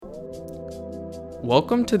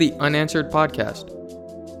Welcome to the Unanswered Podcast.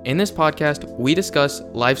 In this podcast, we discuss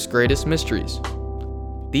life's greatest mysteries.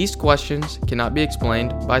 These questions cannot be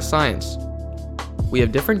explained by science. We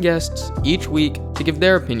have different guests each week to give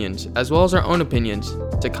their opinions as well as our own opinions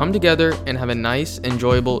to come together and have a nice,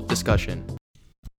 enjoyable discussion.